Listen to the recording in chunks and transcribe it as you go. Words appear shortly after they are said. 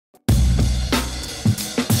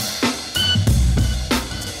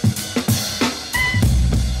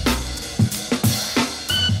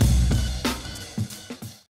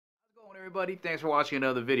everybody, thanks for watching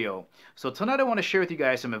another video. So tonight I want to share with you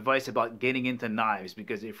guys some advice about getting into knives,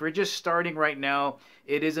 because if you're just starting right now,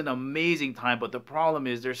 it is an amazing time, but the problem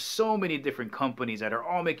is there's so many different companies that are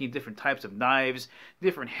all making different types of knives,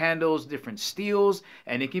 different handles, different steels,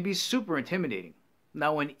 and it can be super intimidating.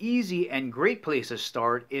 Now, an easy and great place to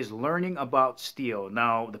start is learning about steel.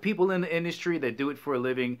 Now, the people in the industry that do it for a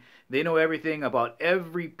living, they know everything about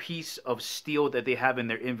every piece of steel that they have in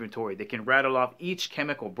their inventory. They can rattle off each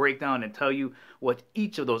chemical breakdown and tell you what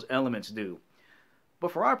each of those elements do.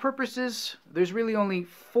 But for our purposes, there's really only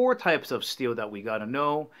 4 types of steel that we gotta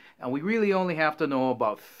know, and we really only have to know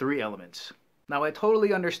about 3 elements. Now, I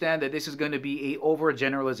totally understand that this is going to be a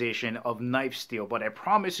overgeneralization of knife steel, but I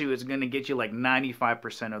promise you it's going to get you like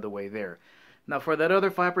 95% of the way there. Now, for that other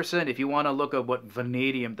 5%, if you want to look at what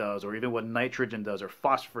vanadium does, or even what nitrogen does, or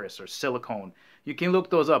phosphorus, or silicone, you can look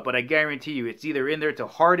those up, but I guarantee you it's either in there to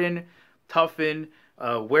harden, toughen,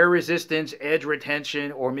 wear resistance, edge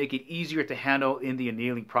retention, or make it easier to handle in the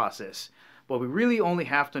annealing process. But we really only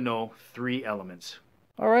have to know 3 elements.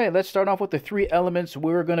 Alright, let's start off with the 3 elements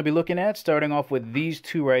we're going to be looking at, starting off with these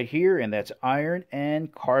 2 right here, and that's iron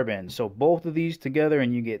and carbon. So both of these together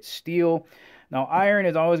and you get steel. Now, iron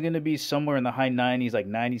is always going to be somewhere in the high 90s, like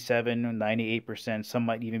 97, 98%, some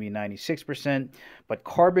might even be 96%, but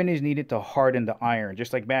carbon is needed to harden the iron,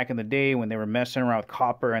 just like back in the day when they were messing around with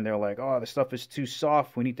copper and they're like, oh, the stuff is too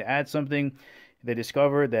soft, we need to add something. They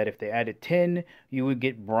discovered that if they added tin, you would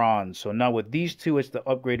get bronze. So now with these 2, it's the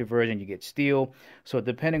upgraded version, you get steel. So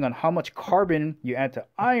depending on how much carbon you add to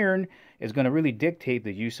iron is going to really dictate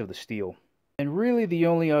the use of the steel. And really the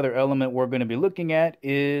only other element we're going to be looking at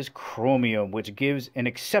is chromium, which gives an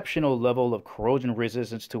exceptional level of corrosion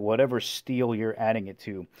resistance to whatever steel you're adding it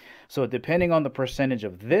to. So depending on the percentage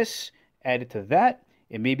of this added to that,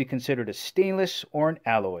 it may be considered a stainless or an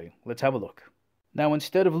alloy. Let's have a look. Now,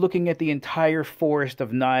 instead of looking at the entire forest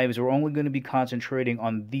of knives, we're only going to be concentrating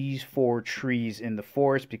on these 4 trees in the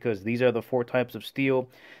forest, because these are the 4 types of steel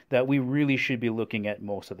that we really should be looking at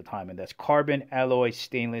most of the time, and that's carbon, alloy,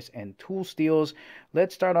 stainless, and tool steels.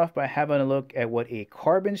 Let's start off by having a look at what a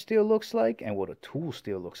carbon steel looks like and what a tool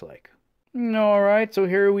steel looks like. Alright, so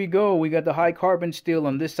here we go. We got the high carbon steel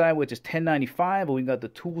on this side, which is 1095, and we got the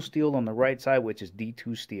tool steel on the right side, which is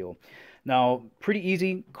D2 steel. Now, pretty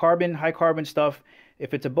easy, carbon, high carbon stuff.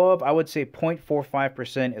 If it's above, I would say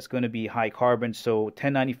 0.45%, it's going to be high carbon. So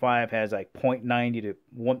 1095 has like 0.90 to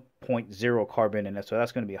 1.0 carbon in it, so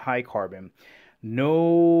that's going to be high carbon.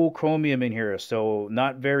 No chromium in here, so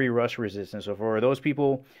not very rust resistant. So for those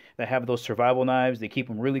people that have those survival knives, they keep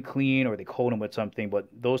them really clean or they coat them with something, but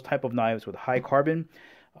those type of knives with high carbon,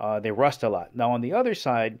 they rust a lot. Now on the other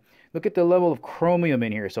side, look at the level of chromium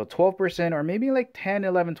in here. So 12% or maybe like 10,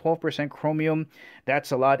 11, 12% chromium.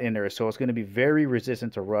 That's a lot in there. So it's going to be very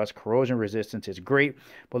resistant to rust. Corrosion resistance is great.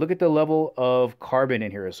 But look at the level of carbon in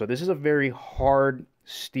here. So this is a very hard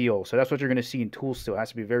steel. So that's what you're going to see in tool steel. It has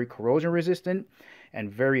to be very corrosion resistant and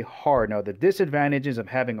very hard. Now the disadvantages of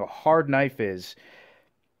having a hard knife is,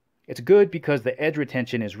 it's good because the edge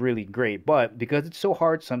retention is really great, but because it's so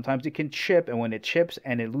hard, sometimes it can chip, and when it chips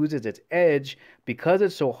and it loses its edge, because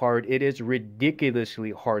it's so hard, it is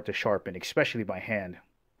ridiculously hard to sharpen, especially by hand.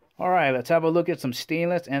 Alright, let's have a look at some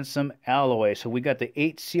stainless and some alloy. So we got the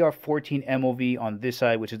 8CR14 MOV on this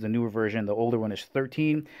side, which is the newer version. The older one is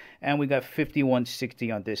 13. And we got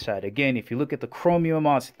 5160 on this side. Again, if you look at the chromium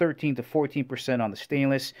amount, it's 13 to 14% on the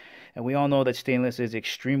stainless. And we all know that stainless is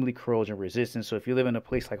extremely corrosion resistant. So if you live in a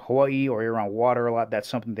place like Hawaii or you're around water a lot, that's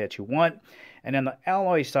something that you want. And on the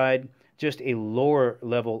alloy side, just a lower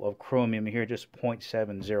level of chromium here, just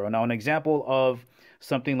 0.70. Now, an example of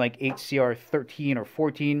something like 8CR13 or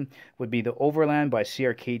 14 would be the Overland by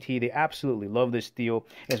CRKT. They absolutely love this steel.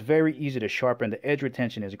 It's very easy to sharpen. The edge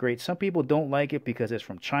retention is great. Some people don't like it because it's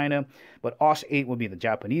from China, but AUS 8 would be the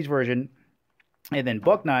Japanese version. And then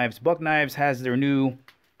Buck Knives. Buck Knives has their new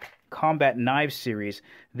Combat Knives series.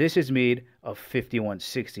 This is made of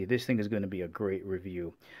 5160. This thing is going to be a great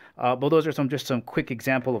review. But those are just some quick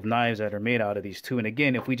example of knives that are made out of these 2. And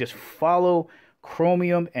again, if we just follow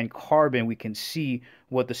chromium and carbon, we can see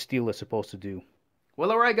what the steel is supposed to do.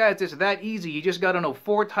 Well, alright guys, it's that easy. You just got to know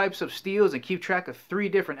 4 types of steels and keep track of 3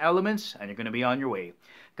 different elements, and you're going to be on your way.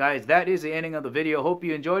 Guys, that is the ending of the video. Hope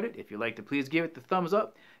you enjoyed it. If you liked it, please give it the thumbs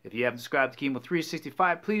up. If you haven't subscribed to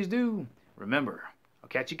Kimo365, please do. Remember, I'll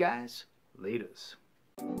catch you guys laters.